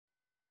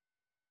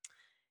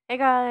Hey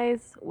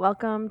guys,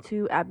 welcome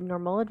to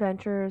Abnormal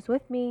Adventures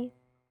with me,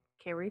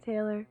 Carrie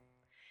Taylor.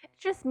 It's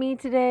just me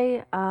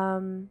today.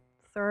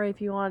 Sorry if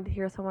you wanted to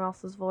hear someone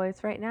else's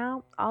voice right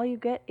now. All you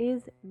get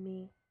is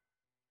me.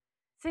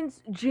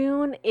 Since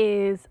June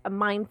is a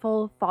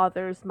Mindful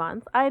Fathers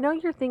Month, I know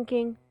you're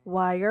thinking,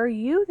 why are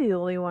you the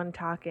only one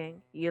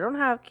talking? You don't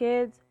have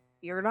kids.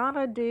 You're not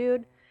a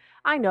dude.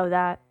 I know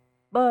that.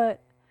 But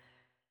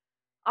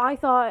I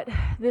thought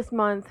this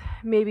month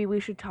maybe we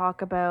should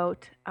talk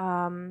about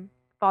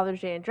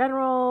Father's Day in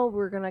general.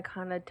 We're going to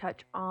kind of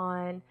touch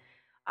on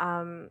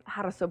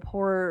how to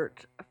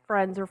support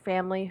friends or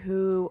family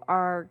who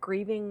are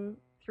grieving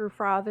through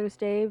Father's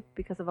Day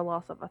because of a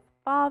loss of a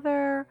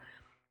father.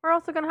 We're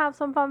also going to have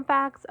some fun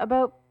facts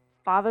about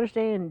Father's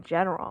Day in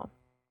general.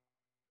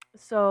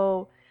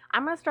 So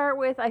I'm going to start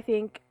with, I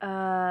think,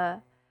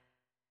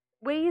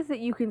 ways that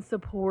you can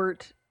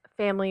support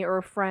family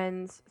or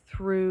friends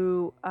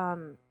through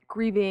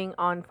grieving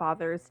on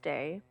Father's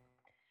Day.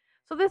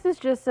 So, this is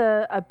just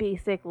a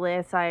basic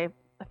list. I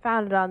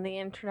found it on the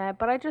internet,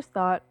 but I just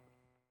thought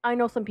I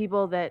know some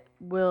people that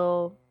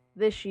will,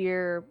 this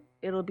year,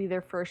 it'll be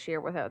their first year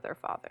without their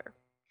father.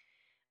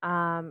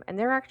 And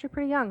they're actually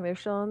pretty young, they're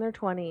still in their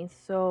 20s.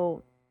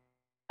 So,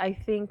 I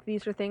think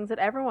these are things that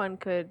everyone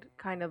could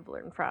kind of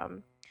learn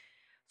from.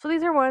 So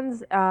these are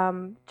ones,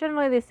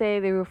 generally they say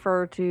they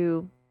refer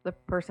to the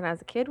person as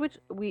a kid, which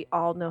we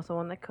all know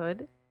someone that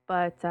could,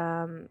 but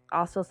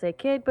I'll still say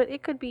kid, but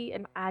it could be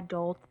an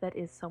adult that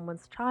is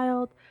someone's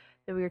child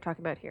that we were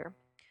talking about here.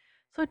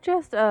 So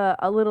just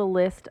a little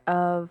list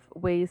of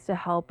ways to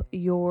help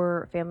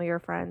your family or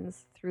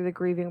friends through the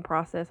grieving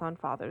process on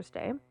Father's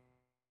Day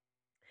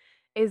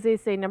is they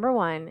say number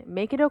one,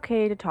 make it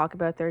okay to talk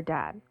about their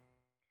dad.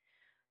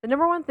 The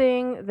number one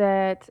thing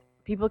that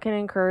people can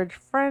encourage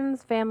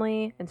friends,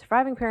 family, and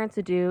surviving parents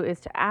to do is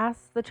to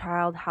ask the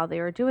child how they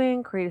are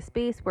doing, create a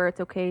space where it's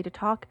okay to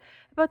talk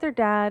about their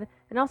dad,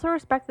 and also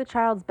respect the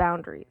child's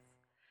boundaries.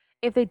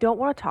 If they don't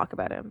want to talk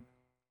about him,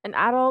 an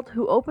adult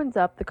who opens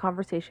up the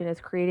conversation is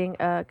creating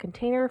a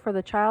container for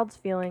the child's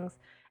feelings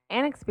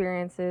and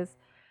experiences.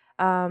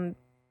 Um,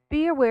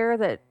 be aware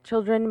that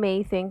children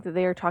may think that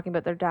they are talking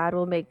about their dad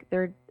will make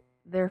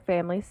their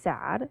family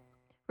sad.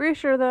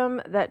 Reassure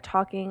them that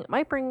talking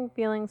might bring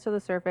feelings to the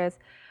surface,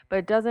 but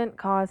it doesn't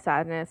cause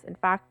sadness. In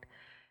fact,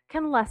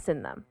 can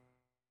lessen them.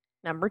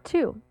 Number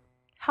two,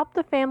 help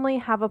the family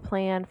have a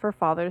plan for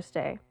Father's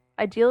Day.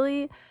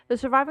 Ideally, the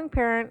surviving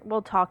parent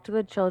will talk to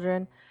the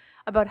children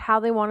about how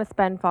they want to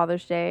spend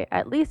Father's Day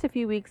at least a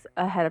few weeks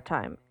ahead of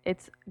time.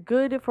 It's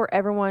good for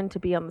everyone to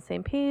be on the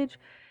same page.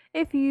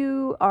 If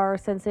you are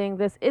sensing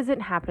this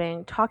isn't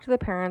happening, talk to the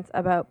parents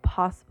about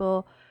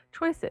possible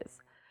choices.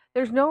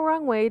 There's no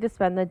wrong way to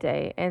spend the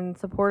day, and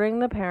supporting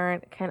the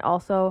parent can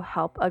also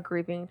help a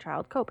grieving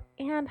child cope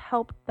and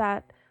help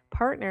that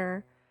parent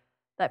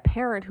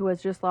who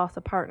has just lost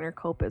a partner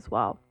cope as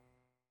well.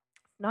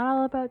 Not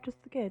all about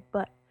just the kid,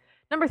 but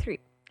number three,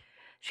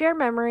 share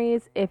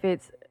memories if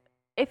it's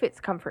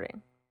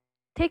comforting.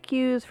 Take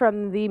cues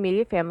from the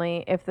immediate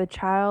family. If the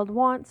child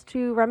wants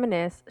to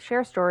reminisce,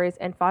 share stories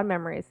and fond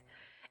memories.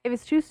 If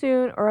it's too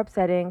soon or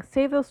upsetting,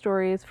 save those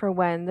stories for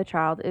when the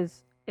child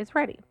is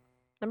ready.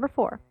 Number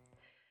four,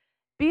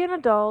 be an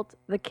adult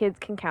the kids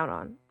can count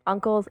on.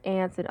 Uncles,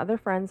 aunts, and other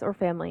friends or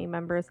family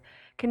members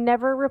can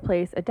never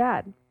replace a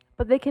dad,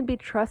 but they can be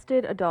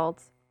trusted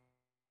adults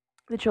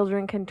the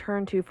children can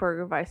turn to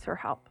for advice or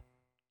help.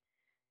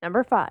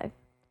 Number five,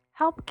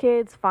 help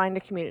kids find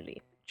a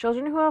community.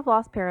 Children who have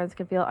lost parents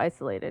can feel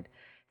isolated.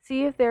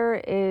 See if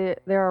there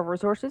are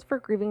resources for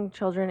grieving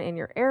children in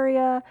your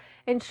area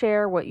and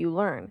share what you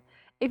learn.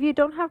 If you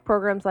don't have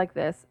programs like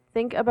this,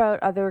 think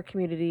about other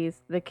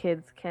communities the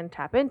kids can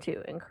tap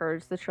into.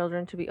 Encourage the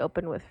children to be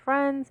open with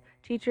friends,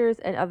 teachers,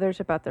 and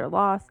others about their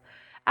loss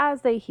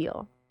as they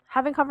heal.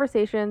 Having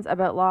conversations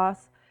about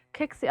loss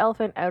kicks the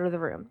elephant out of the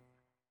room.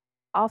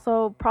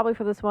 Also, probably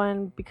for this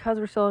one, because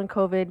we're still in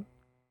COVID,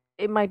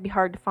 it might be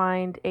hard to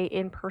find a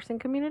in-person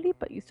community,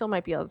 but you still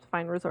might be able to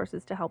find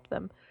resources to help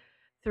them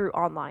through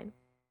online.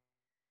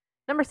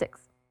 Number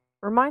 6,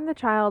 remind the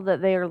child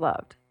that they are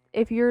loved.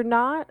 If you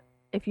know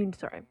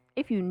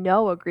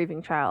a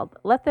grieving child,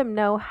 let them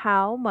know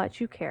how much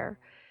you care.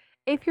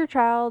 If your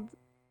child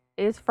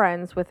is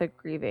friends with a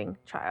grieving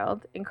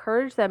child,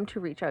 encourage them to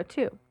reach out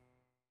too.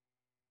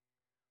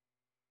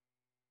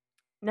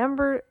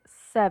 Number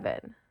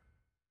 7,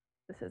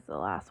 this is the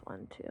last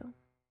one too.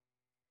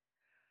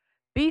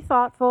 Be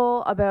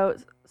thoughtful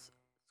about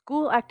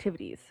school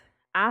activities.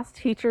 Ask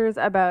teachers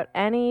about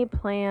any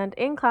planned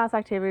in class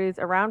activities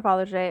around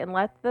Father's Day and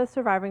let the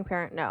surviving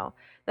parent know.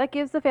 That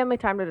gives the family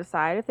time to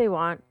decide if they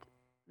want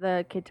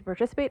the kid to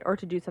participate or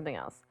to do something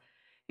else.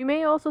 You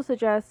may also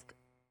suggest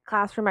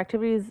classroom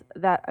activities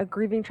that a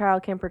grieving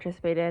child can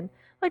participate in,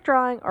 like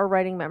drawing or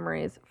writing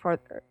memories for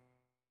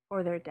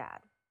their dad.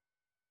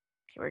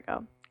 Here we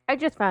go. I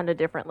just found a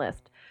different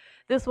list.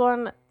 This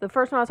one, the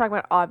first one I was talking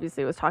about,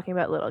 obviously was talking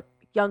about little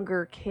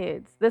younger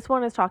kids. This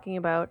one is talking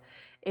about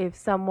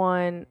if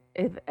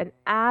an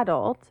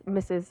adult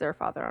misses their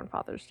father on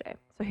Father's Day.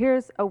 So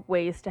here's a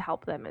ways to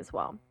help them as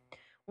well.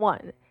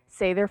 1.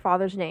 Say their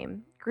father's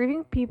name.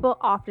 Grieving people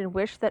often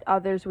wish that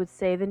others would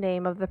say the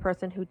name of the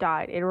person who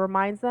died. It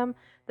reminds them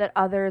that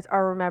others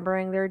are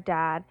remembering their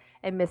dad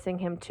and missing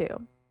him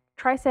too.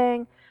 Try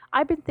saying,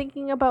 I've been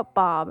thinking about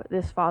Bob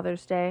this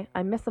Father's Day.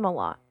 I miss him a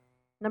lot.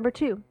 Number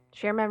 2,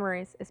 share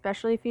memories,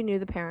 especially if you knew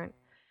the parent.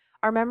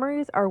 Our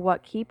memories are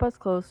what keep us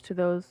close to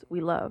those we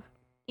love,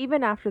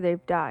 even after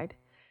they've died.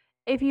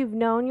 If you've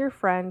known your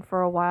friend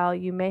for a while,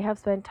 you may have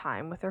spent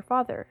time with their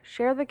father.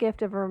 Share the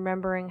gift of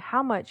remembering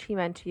how much he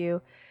meant to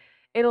you.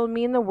 It'll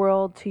mean the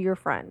world to your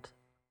friend.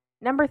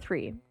 Number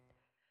 3,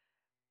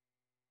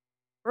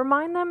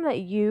 remind them that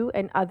you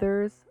and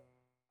others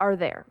are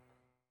there.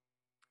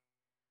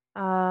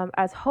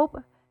 As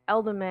Hope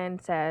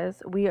Elderman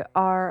says, we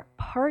are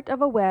part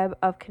of a web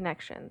of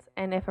connections,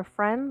 and if a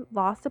friend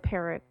lost a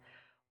parent,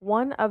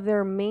 one of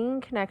their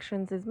main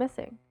connections is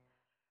missing.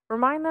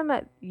 Remind them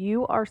that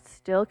you are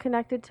still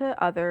connected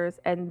to others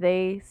and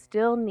they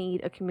still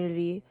need a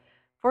community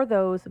for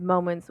those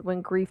moments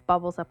when grief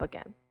bubbles up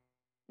again.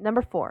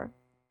 Number 4,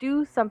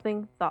 do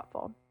something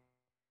thoughtful.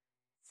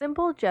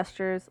 Simple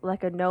gestures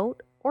like a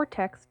note or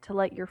text to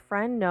let your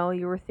friend know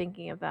you were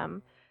thinking of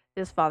them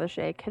this Father's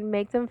Day can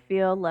make them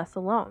feel less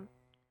alone.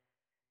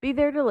 Be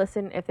there to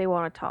listen if they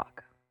want to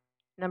talk.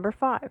 Number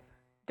 5,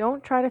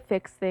 don't try to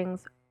fix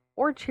things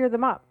or cheer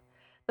them up.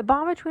 The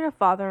bond between a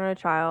father and a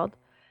child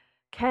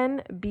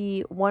can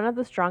be one of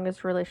the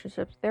strongest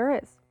relationships there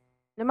is.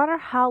 No matter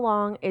how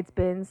long it's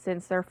been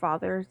since their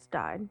fathers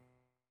died,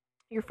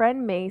 your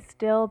friend may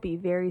still be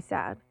very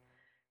sad.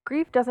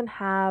 Grief doesn't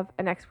have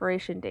an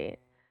expiration date.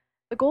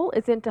 The goal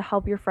isn't to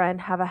help your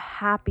friend have a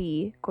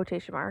happy,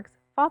 quotation marks,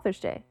 Father's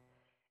Day.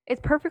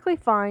 It's perfectly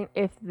fine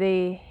if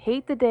they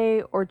hate the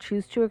day or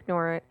choose to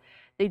ignore it.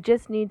 They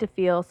just need to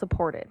feel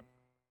supported.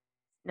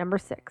 Number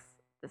 6,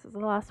 this is the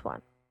last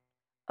one.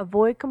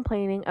 Avoid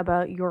complaining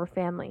about your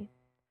family.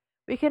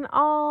 We can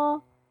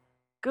all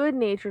good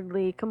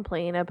naturedly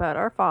complain about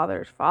our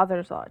fathers,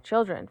 fathers in law,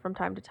 children from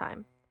time to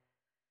time.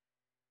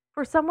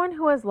 For someone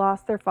who has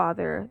lost their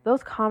father,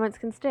 those comments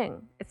can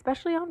sting,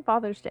 especially on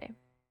Father's Day.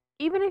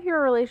 Even if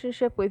your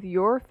relationship with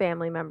your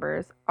family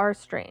members are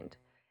strained,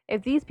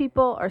 if these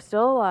people are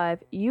still alive,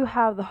 you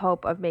have the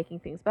hope of making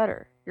things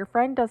better. Your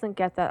friend doesn't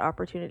get that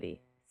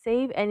opportunity.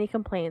 Save any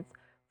complaints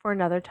for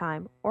another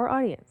time or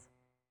audience.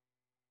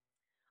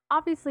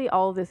 Obviously,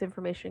 all of this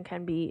information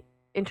can be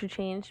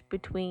interchanged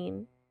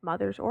between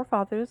mothers or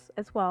fathers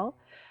as well.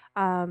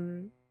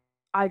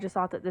 I just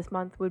thought that this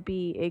month would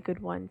be a good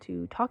one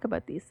to talk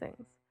about these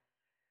things.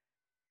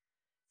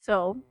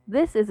 So,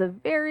 this is a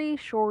very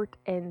short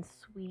and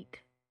sweet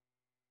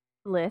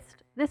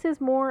list. This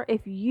is more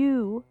if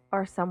you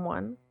are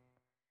someone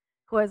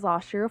who has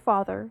lost your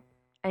father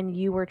and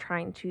you were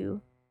trying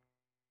to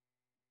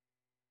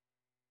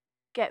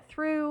get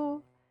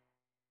through.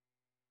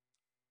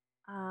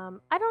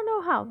 I don't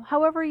know how.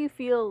 However, you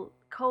feel,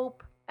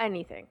 cope,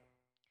 anything.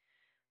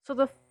 So,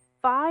 the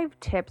 5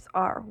 tips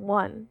are: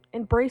 1,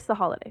 embrace the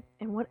holiday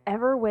in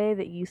whatever way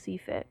that you see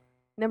fit.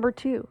 Number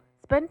 2,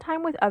 spend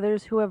time with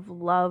others who have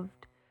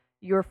loved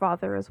your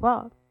father as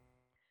well.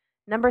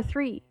 Number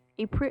 3,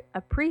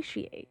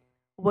 appreciate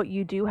what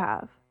you do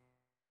have.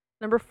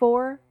 Number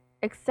 4,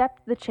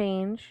 accept the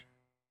change.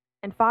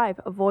 And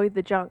 5, avoid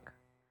the junk.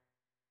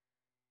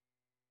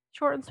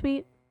 Short and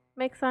sweet,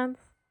 makes sense?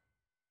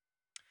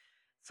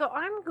 So,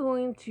 I'm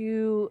going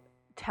to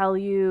tell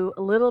you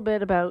a little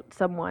bit about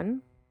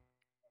someone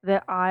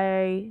that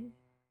I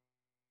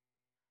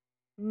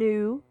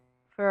knew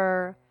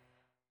for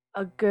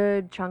a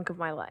good chunk of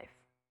my life.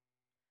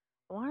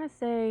 I want to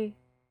say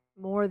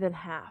more than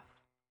half.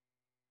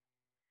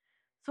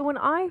 So when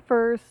I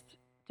first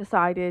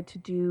decided to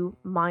do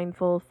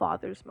Mindful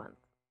Fathers Month,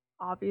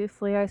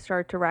 obviously I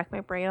start to rack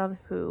my brain on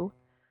who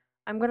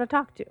I'm going to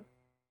talk to,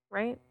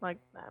 right? Like,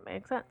 that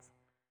makes sense.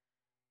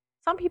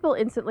 Some people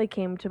instantly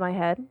came to my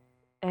head,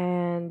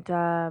 and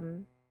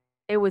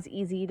it was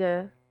easy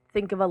to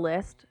think of a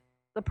list.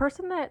 The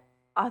person that,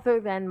 other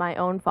than my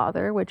own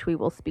father, which we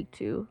will speak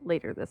to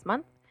later this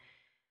month,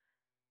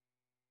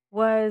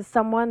 was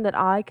someone that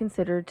I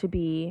considered to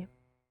be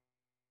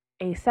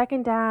a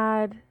second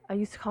dad. I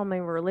used to call him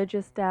a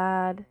religious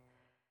dad.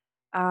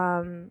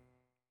 And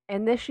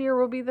this year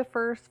will be the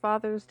first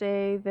Father's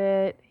Day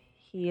that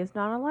he is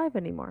not alive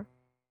anymore.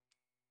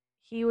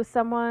 He was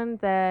someone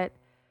that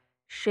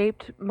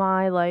shaped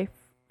my life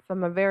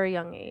from a very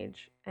young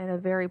age in a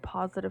very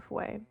positive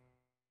way.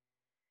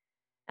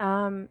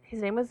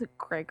 His name was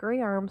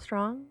Gregory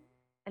Armstrong,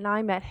 and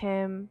I met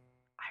him,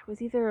 I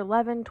was either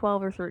 11,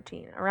 12, or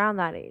 13, around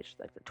that age,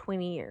 like the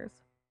 20 years.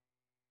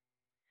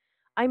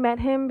 I met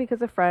him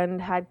because a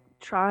friend had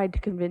tried to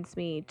convince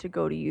me to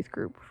go to youth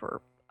group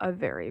for a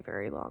very,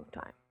 very long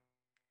time.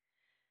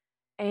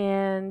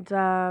 And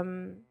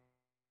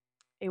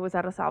it was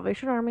at a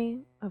Salvation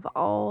Army of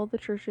all the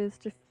churches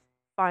to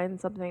find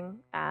something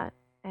at.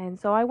 And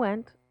so I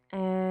went,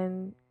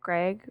 and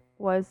Greg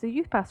was the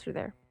youth pastor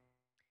there.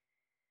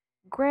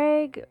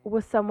 Greg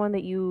was someone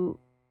that you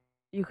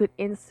could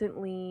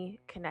instantly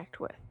connect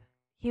with.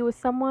 He was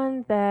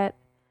someone that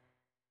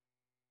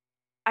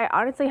I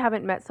honestly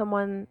haven't met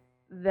someone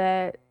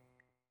that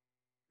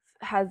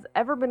has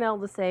ever been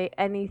able to say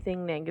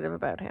anything negative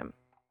about him.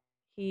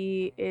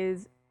 He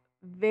is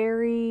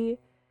very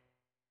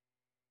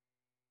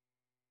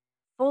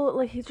full,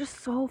 like he's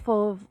just so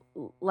full of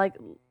like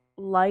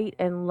light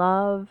and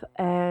love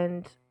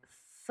and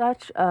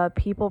such a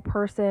people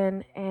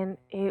person, and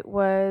it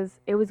was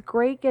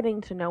great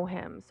getting to know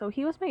him. So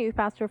he was my youth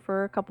pastor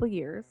for a couple of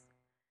years,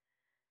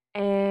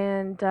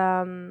 and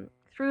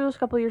through those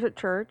couple of years at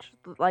church,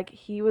 like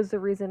he was the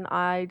reason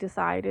I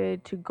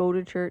decided to go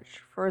to church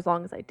for as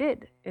long as I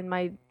did in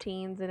my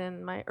teens and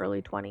in my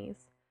early 20s.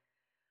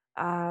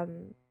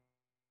 um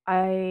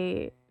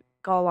I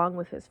got along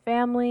with his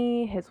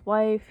family, his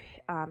wife,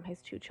 his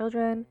two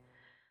children,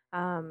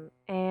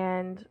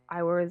 and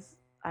I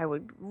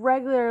would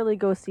regularly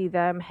go see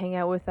them, hang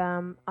out with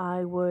them.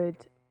 I would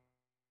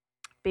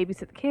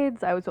babysit the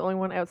kids. I was the only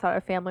one outside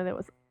of family that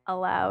was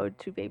allowed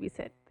to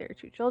babysit their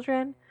two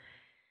children.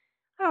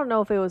 I don't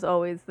know if it was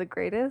always the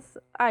greatest.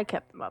 I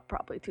kept them up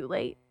probably too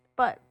late,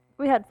 but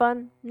we had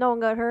fun. No one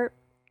got hurt.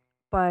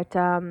 But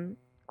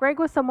Greg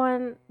was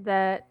someone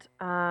that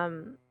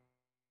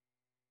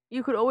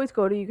you could always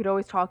go to, you could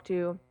always talk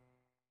to,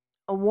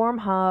 a warm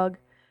hug,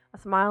 a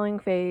smiling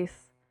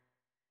face,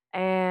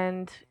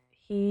 and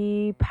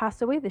he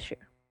passed away this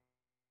year.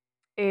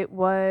 It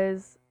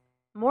was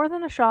more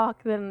than a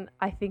shock than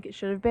I think it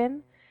should have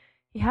been.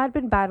 He had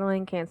been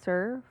battling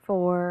cancer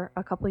for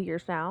a couple of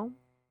years now,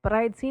 but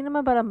I had seen him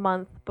about a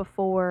month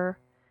before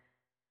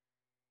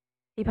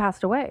he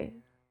passed away.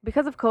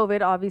 Because of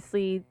COVID,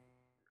 obviously,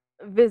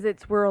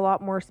 visits were a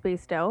lot more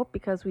spaced out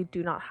because we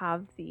do not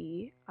have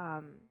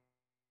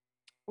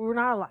we're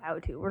not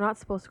allowed to. We're not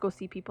supposed to go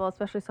see people,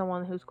 especially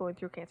someone who's going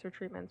through cancer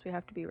treatments. We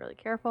have to be really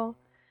careful.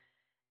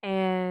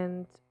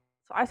 And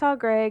so I saw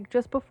Greg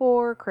just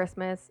before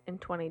Christmas in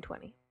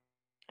 2020.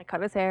 I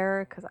cut his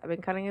hair because I've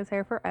been cutting his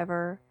hair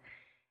forever.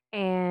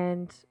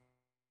 And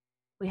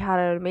we had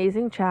an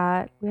amazing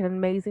chat. We had an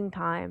amazing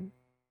time.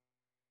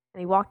 And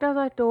he walked out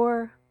that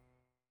door,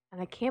 and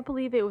I can't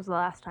believe it was the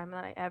last time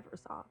that I ever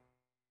saw him.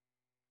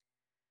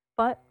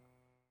 But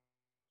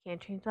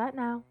can't change that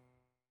now.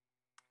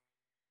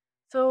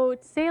 So,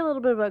 to say a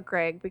little bit about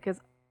Greg,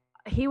 because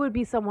he would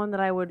be someone that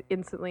I would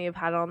instantly have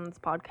had on this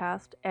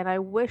podcast, and I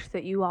wish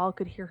that you all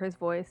could hear his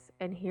voice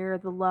and hear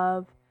the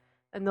love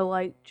and the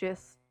light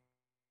just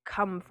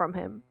come from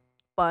him.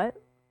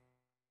 But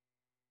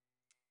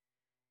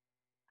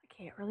I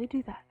can't really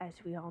do that, as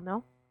we all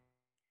know.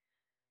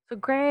 So,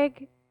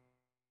 Greg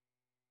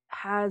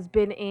has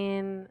been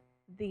in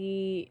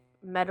the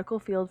medical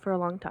field for a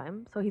long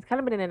time. So, he's kind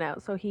of been in and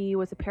out. So, he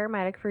was a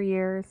paramedic for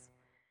years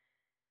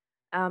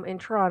in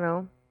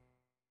Toronto.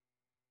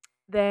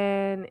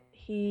 Then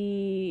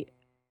he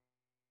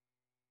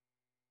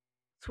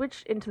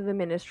switched into the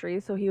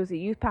ministry. So, he was a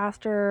youth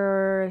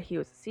pastor, he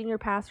was a senior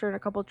pastor in a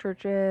couple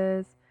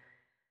churches.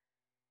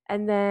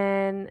 And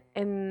then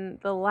in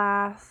the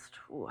last,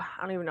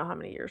 I don't even know how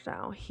many years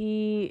now,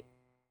 he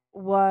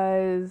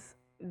was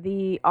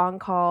the on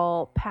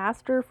call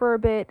pastor for a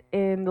bit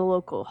in the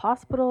local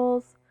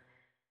hospitals.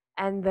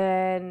 And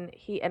then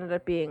he ended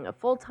up being a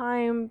full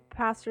time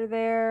pastor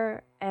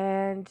there.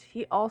 And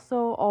he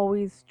also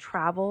always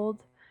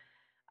traveled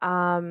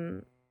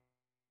um,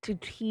 to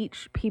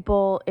teach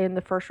people in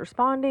the first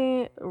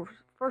responder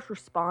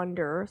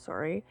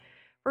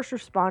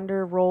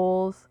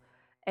roles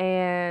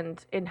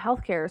and in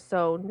healthcare,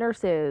 so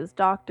nurses,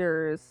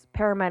 doctors,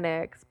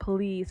 paramedics,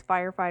 police,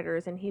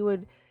 firefighters, and he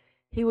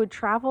would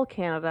travel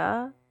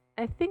Canada.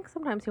 I think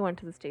sometimes he went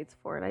to the States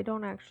for it. I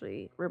don't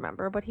actually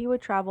remember, but he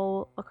would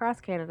travel across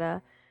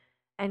Canada,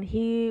 and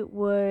he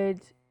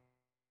would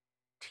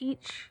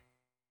teach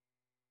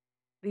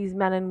these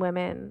men and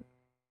women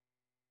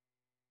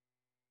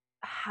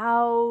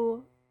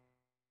how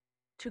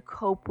to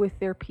cope with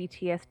their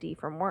PTSD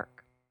from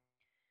work.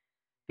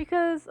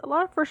 Because a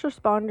lot of first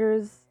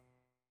responders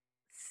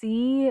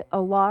see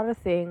a lot of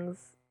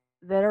things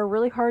that are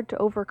really hard to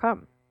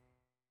overcome.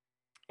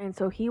 And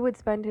so he would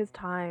spend his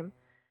time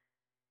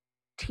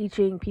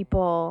teaching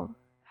people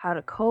how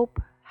to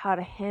cope, how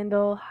to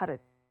handle, how to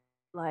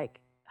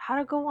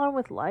go on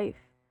with life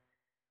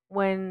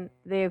when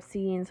they have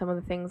seen some of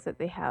the things that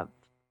they have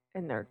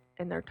in their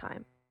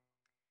time.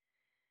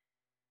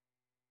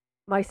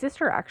 My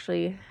sister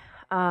actually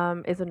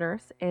is a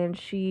nurse, and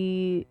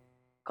she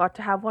got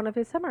to have one of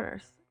his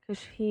seminars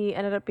because he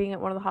ended up being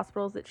at one of the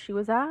hospitals that she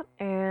was at,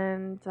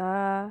 and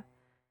yeah.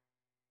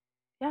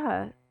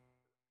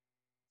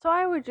 So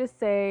I would just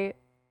say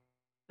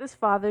this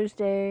Father's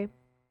Day,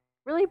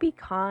 really be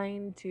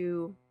kind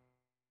to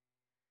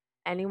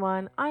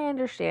anyone. I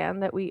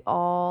understand that we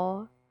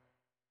all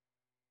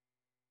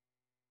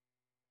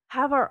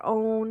have our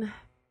own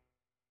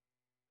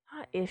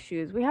not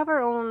issues. We have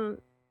our own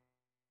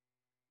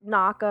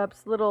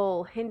knockups,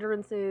 little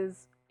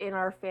hindrances in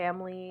our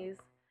families.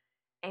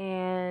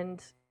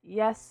 And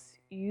yes,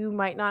 you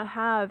might not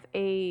have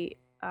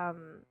a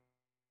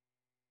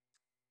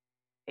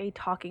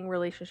talking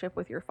relationship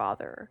with your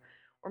father,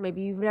 or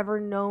maybe you've never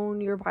known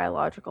your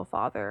biological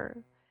father.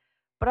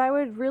 But I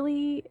would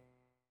really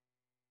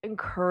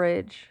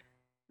encourage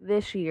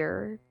this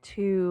year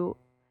to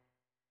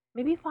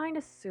maybe find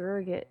a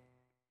surrogate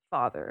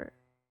father.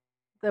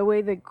 The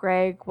way that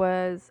Greg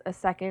was a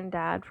second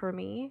dad for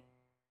me,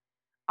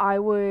 I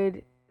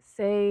would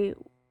say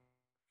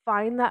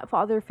find that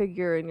father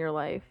figure in your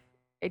life.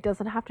 It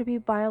doesn't have to be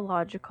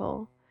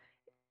biological,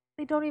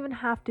 they don't even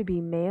have to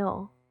be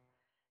male.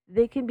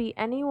 They can be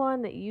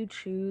anyone that you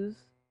choose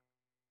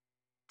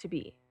to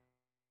be.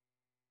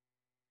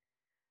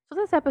 So,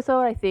 this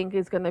episode I think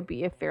is going to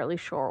be a fairly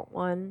short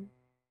one.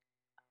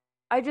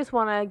 I just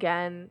want to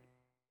again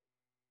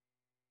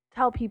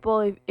tell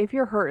people if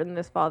you're hurting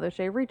this Father's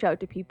Day, reach out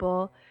to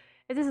people.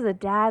 If this is a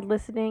dad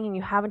listening and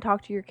you haven't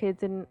talked to your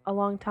kids in a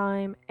long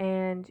time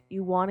and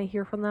you want to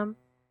hear from them,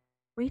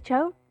 reach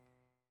out.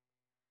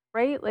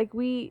 Right? Like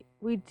we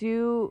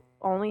do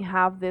only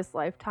have this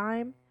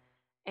lifetime,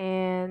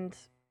 and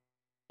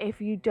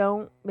if you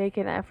don't make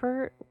an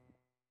effort,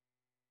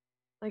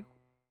 like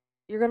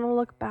you're going to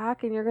look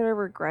back and you're going to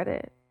regret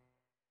it.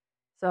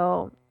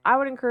 So, I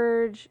would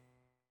encourage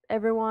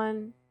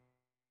everyone,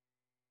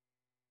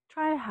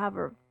 try to have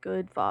a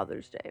good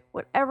Father's Day,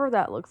 whatever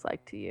that looks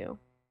like to you.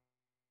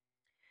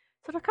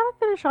 So to kind of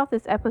finish off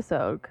this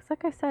episode, because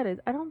like I said,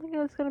 I don't think it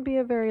was going to be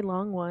a very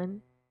long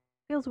one.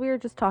 Feels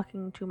weird just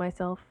talking to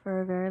myself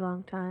for a very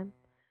long time.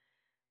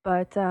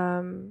 But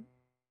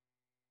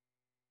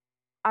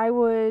I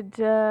would,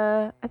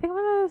 I think I'm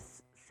going to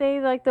say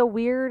like the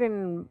weird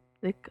and,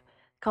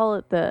 call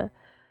it the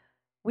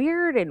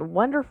weird and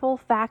wonderful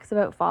facts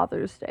about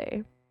Father's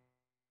Day.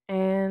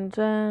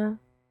 And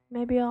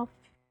maybe I'll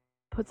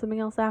put something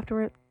else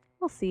after it.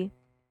 We'll see.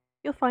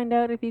 You'll find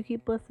out if you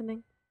keep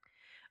listening.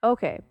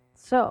 Okay,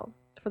 so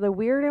for the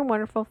weird and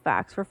wonderful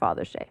facts for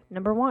Father's Day.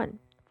 Number 1,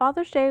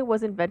 Father's Day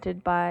was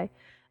invented by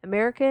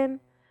American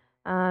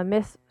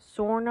Miss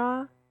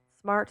Sorna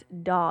Smart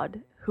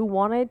Dodd, who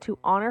wanted to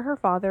honor her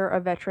father, a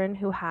veteran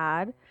who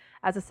had,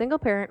 as a single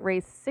parent,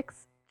 raised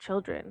 6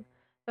 children.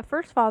 The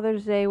first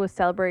Father's Day was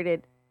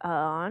celebrated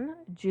on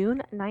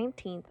June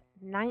 19th,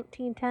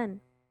 1910.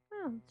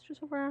 Oh, it's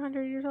just over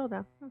 100 years old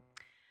now.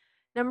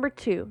 Number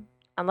 2,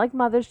 unlike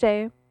Mother's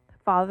Day,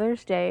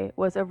 Father's Day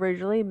was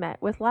originally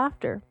met with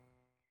laughter.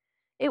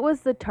 It was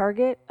the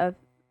target of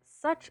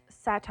such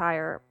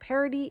satire,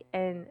 parody,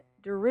 and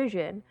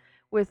derision,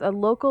 with a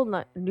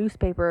local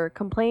newspaper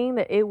complaining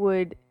that it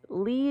would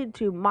lead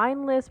to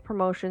mindless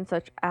promotion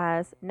such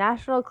as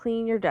National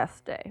Clean Your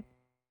Desk Day.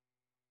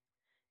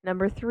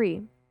 Number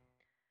 3,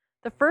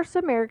 the first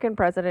American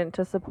president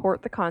to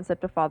support the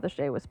concept of Father's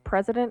Day was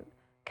President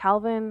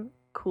Calvin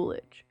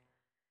Coolidge,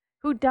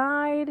 who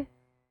died,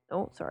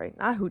 who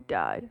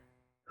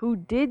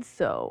did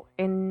so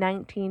in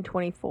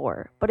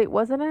 1924, but it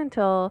wasn't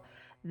until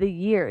the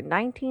year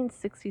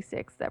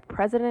 1966 that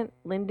President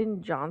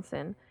Lyndon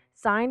Johnson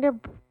signed a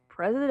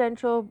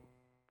presidential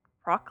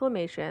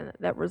proclamation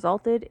that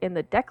resulted in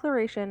the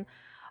declaration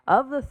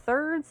of the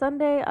third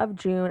Sunday of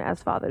June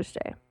as Father's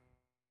Day.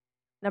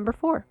 Number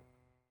 4,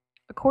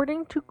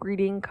 according to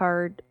greeting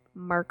card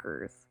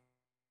makers,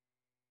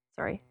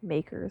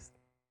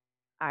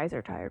 eyes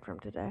are tired from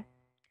today.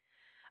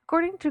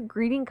 According to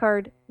greeting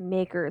card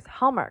makers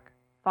Hallmark,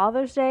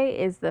 Father's Day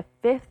is the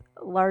 5th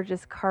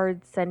largest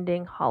card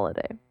sending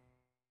holiday.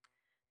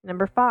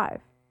 Number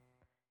 5,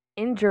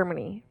 in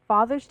Germany,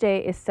 Father's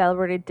Day is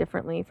celebrated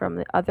differently from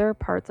the other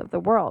parts of the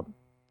world.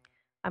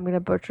 I'm going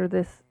to butcher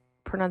this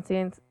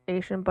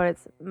pronunciation, but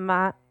it's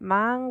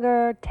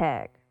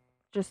Mangertag,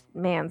 just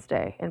Man's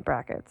Day in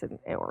brackets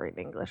or in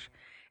English.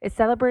 It's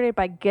celebrated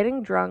by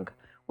getting drunk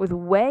with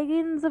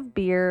wagons of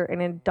beer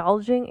and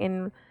indulging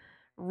in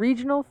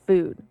regional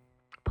food.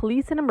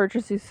 Police and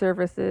emergency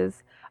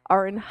services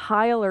are in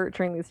high alert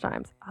during these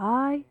times.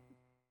 I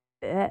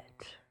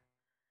bet.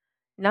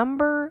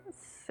 Number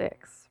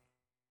 6,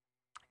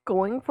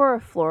 going for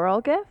a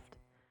floral gift.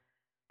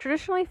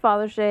 Traditionally,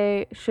 Father's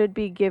Day should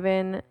be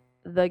given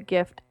the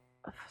gift.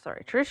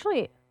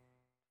 Traditionally,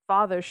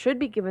 fathers should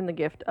be given the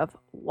gift of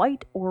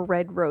white or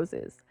red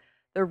roses.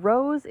 The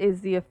rose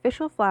is the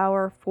official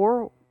flower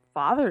for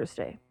Father's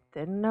Day.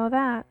 Didn't know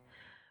that.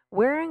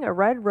 Wearing a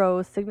red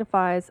rose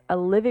signifies a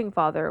living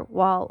father,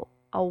 while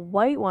a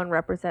white one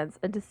represents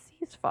a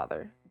deceased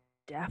father.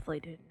 Definitely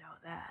didn't know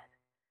that.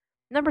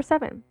 Number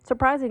 7,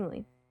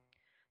 surprisingly,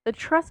 the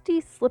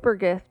trusty slipper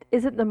gift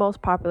isn't the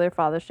most popular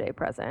Father's Day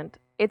present.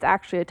 It's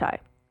actually a tie,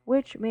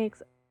 which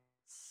makes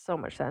so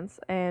much sense,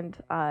 and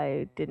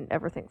I didn't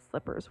ever think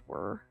slippers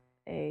were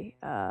a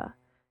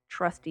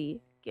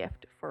trusty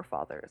gift for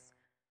fathers.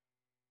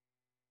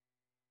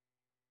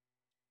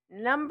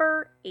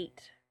 Number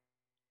 8,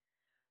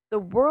 the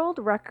world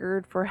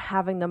record for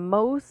having the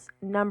most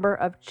number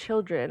of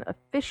children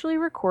officially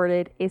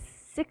recorded is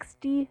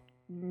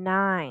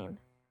 69.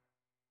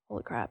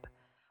 Holy crap.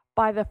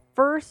 By the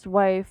first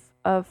wife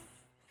of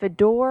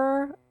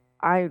Fedor,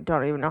 I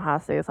don't even know how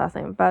to say his last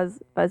name,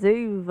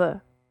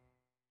 Vasiliev.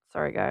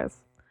 Sorry, guys.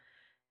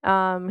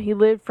 He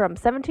lived from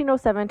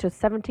 1707 to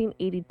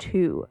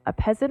 1782. A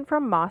peasant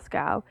from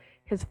Moscow,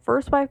 his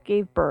first wife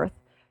gave birth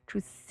to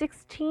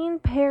 16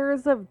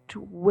 pairs of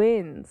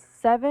twins,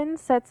 7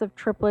 sets of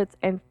triplets,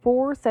 and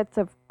 4 sets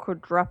of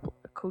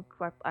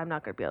I'm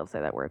not going to be able to say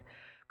that word.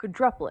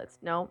 Quadruplets.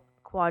 No.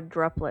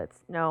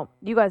 Quadruplets. No.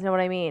 You guys know what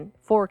I mean.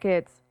 4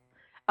 kids.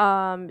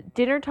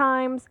 Dinner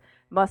times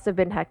must have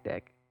been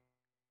hectic.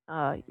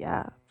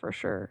 Yeah, for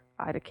sure.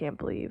 I can't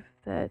believe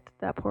that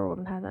that poor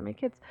woman had that many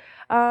kids.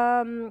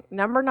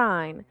 Number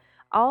 9.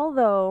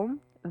 Although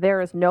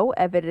there is no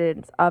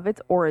evidence of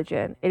its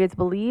origin, it is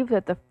believed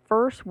that the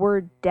first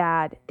word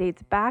dad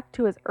dates back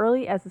to as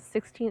early as the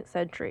 16th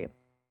century.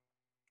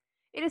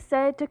 It is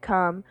said to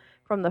come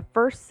from the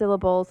first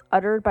syllables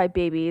uttered by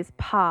babies,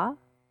 pa,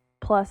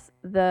 plus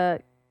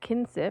the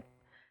kinship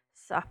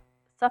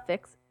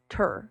suffix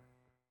ter.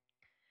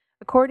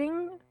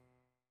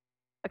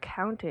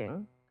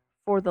 Accounting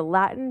for the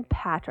Latin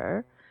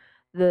pater,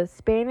 the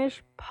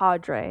Spanish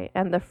padre,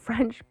 and the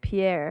French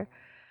Pierre,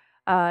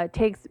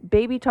 takes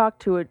baby talk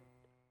to a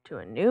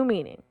new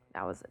meaning.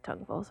 That was a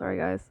tongueful. Sorry,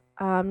 guys.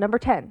 Number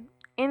 10.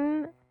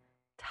 In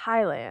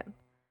Thailand,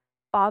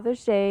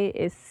 Father's Day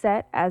is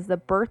set as the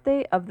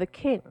birthday of the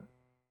king.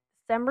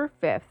 December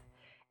 5th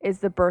is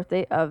the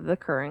birthday of the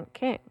current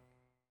king.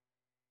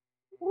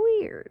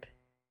 Weird.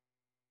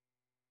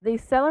 They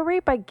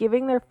celebrate by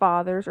giving their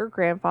fathers or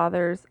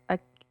grandfathers a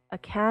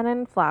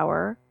cannon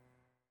flower,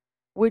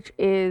 which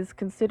is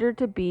considered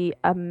to be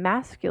a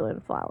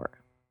masculine flower.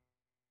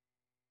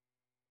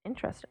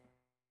 Interesting.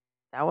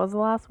 That was the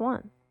last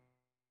one.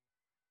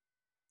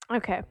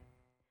 Okay.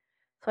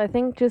 So I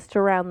think just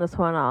to round this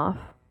one off,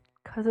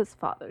 because it's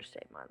Father's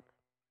Day month,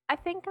 I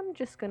think I'm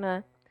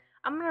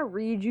gonna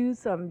read you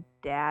some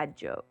dad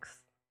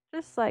jokes.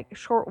 Just like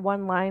short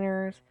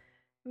one-liners,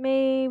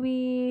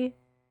 maybe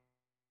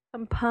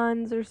some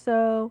puns or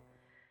so.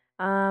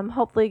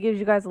 Hopefully it gives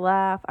you guys a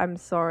laugh. I'm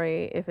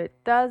sorry if it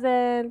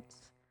doesn't.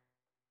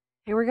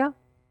 Here we go.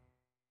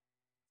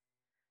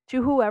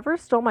 To whoever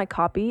stole my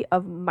copy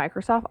of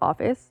Microsoft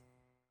Office,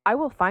 I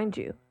will find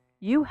you.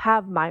 You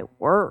have my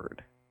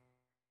word.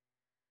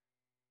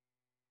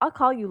 I'll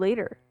call you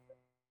later.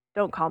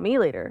 Don't call me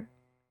later.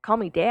 Call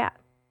me Dad.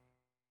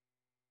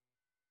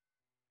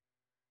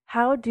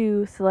 How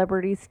do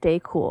celebrities stay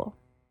cool?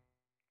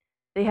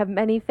 They have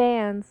many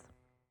fans.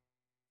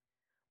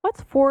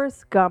 What's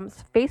Forrest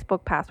Gump's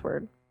Facebook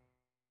password?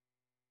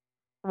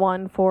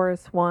 1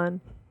 Forrest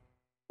 1.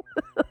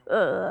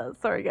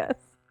 Sorry, guys.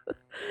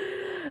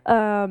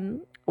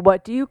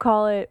 What do you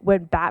call it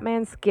when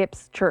Batman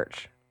skips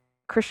church?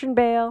 Christian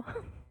Bale.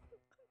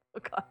 Oh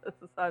God,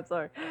 I'm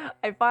sorry.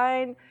 I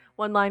find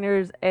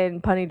one-liners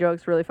and punny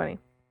jokes really funny.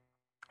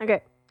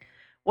 Okay.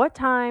 What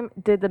time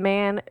did the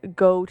man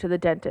go to the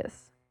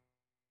dentist?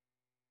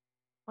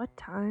 What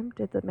time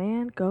did the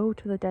man go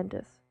to the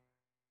dentist?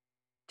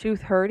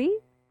 2:30?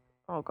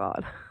 Oh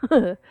God.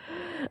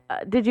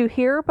 Did you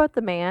hear about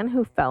the man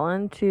who fell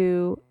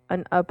into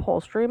an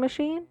upholstery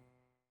machine?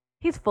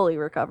 He's fully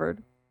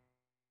recovered.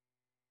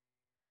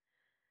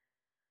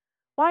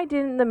 Why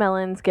didn't the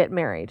melons get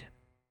married?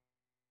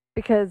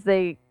 Because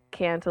they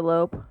can't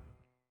elope.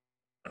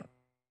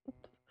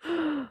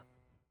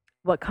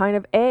 What kind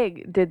of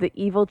egg did the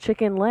evil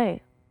chicken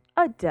lay?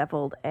 A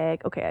deviled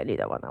egg. Okay, I knew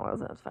that one. That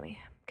was funny.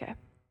 Okay.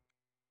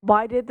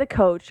 Why did the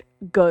coach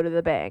go to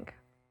the bank?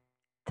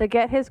 To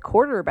get his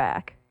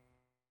quarterback.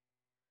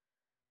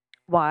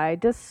 Why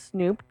does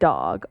Snoop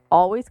Dogg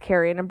always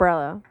carry an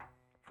umbrella?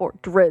 For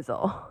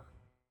drizzle.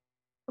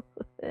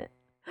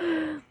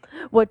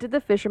 What did the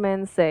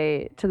fisherman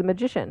say to the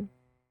magician?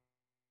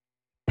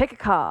 Pick a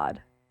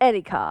card.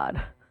 Any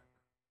card.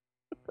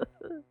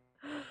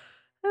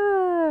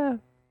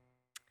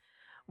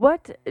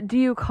 What do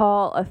you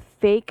call a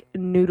fake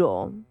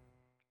noodle?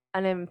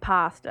 An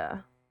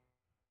impasta.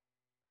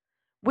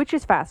 Which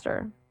is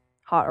faster?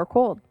 Hot or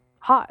cold?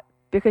 Hot,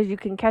 because you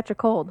can catch a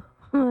cold.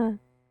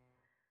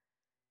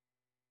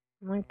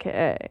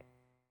 Okay.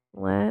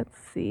 Let's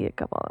see a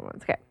couple other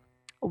ones. Okay.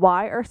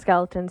 Why are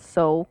skeletons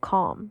so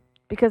calm?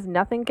 Because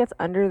nothing gets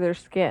under their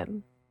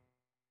skin.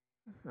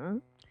 Mm-hmm.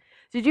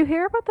 Did you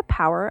hear about the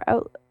power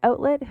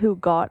outlet who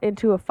got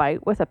into a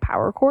fight with a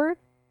power cord?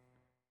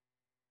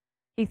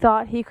 He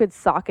thought he could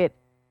sock it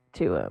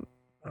to him.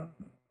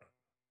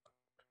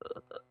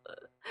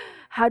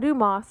 How do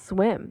moths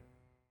swim?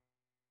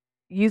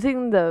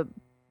 Using the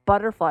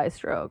butterfly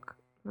stroke.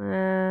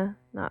 Not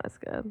as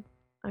good.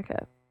 Okay,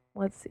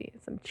 let's see.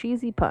 Some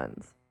cheesy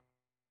puns.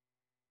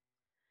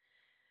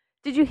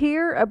 Did you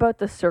hear about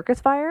the circus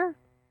fire?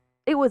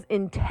 It was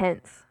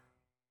intense.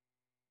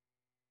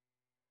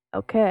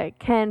 Okay,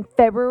 can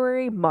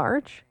February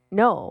March?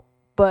 No,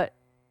 but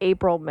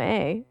April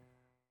May.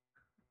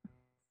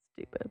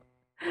 Stupid.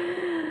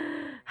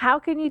 How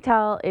can you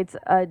tell it's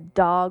a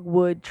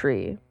dogwood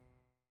tree?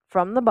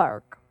 From the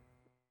bark.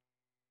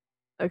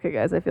 Okay,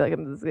 guys, I feel like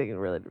I'm just getting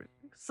really...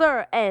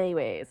 So,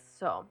 anyways,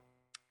 so...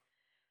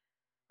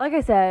 Like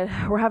I said,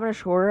 we're having a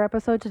shorter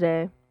episode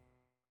today.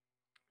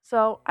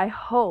 So, I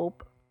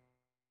hope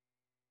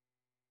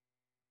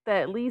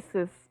that at least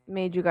this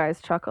made you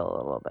guys chuckle a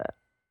little bit.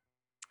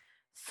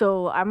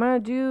 So I'm gonna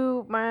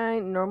do my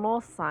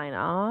normal sign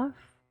off,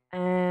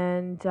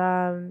 and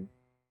I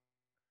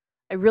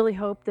really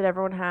hope that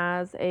everyone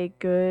has a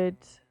good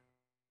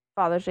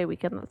Father's Day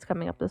weekend that's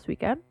coming up this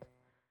weekend.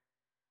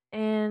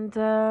 And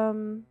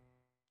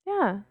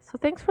yeah, so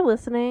thanks for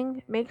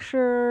listening. Make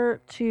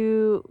sure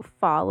to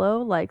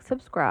follow, like,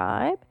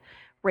 subscribe,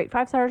 rate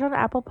 5 stars on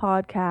Apple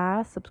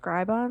Podcasts,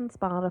 subscribe on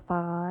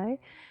Spotify.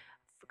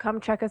 Come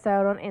check us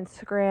out on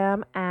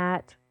Instagram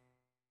at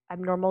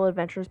Abnormal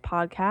Adventures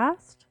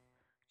Podcast.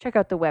 Check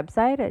out the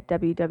website at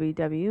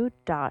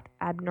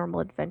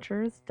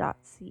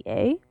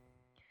www.abnormaladventures.ca.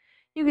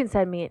 You can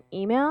send me an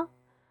email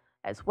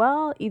as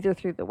well, either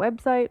through the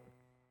website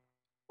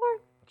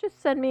or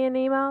just send me an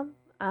email.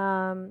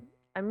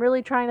 I'm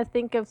really trying to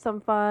think of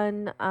some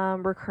fun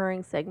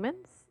recurring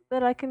segments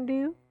that I can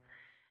do,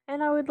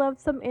 and I would love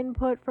some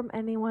input from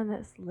anyone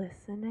that's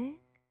listening.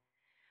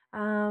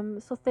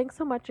 So thanks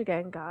so much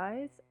again,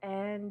 guys,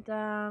 and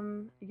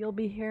you'll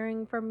be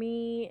hearing from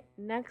me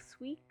next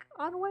week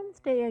on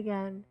Wednesday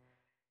again.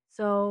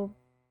 So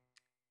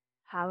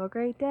have a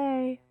great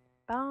day.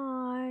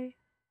 Bye.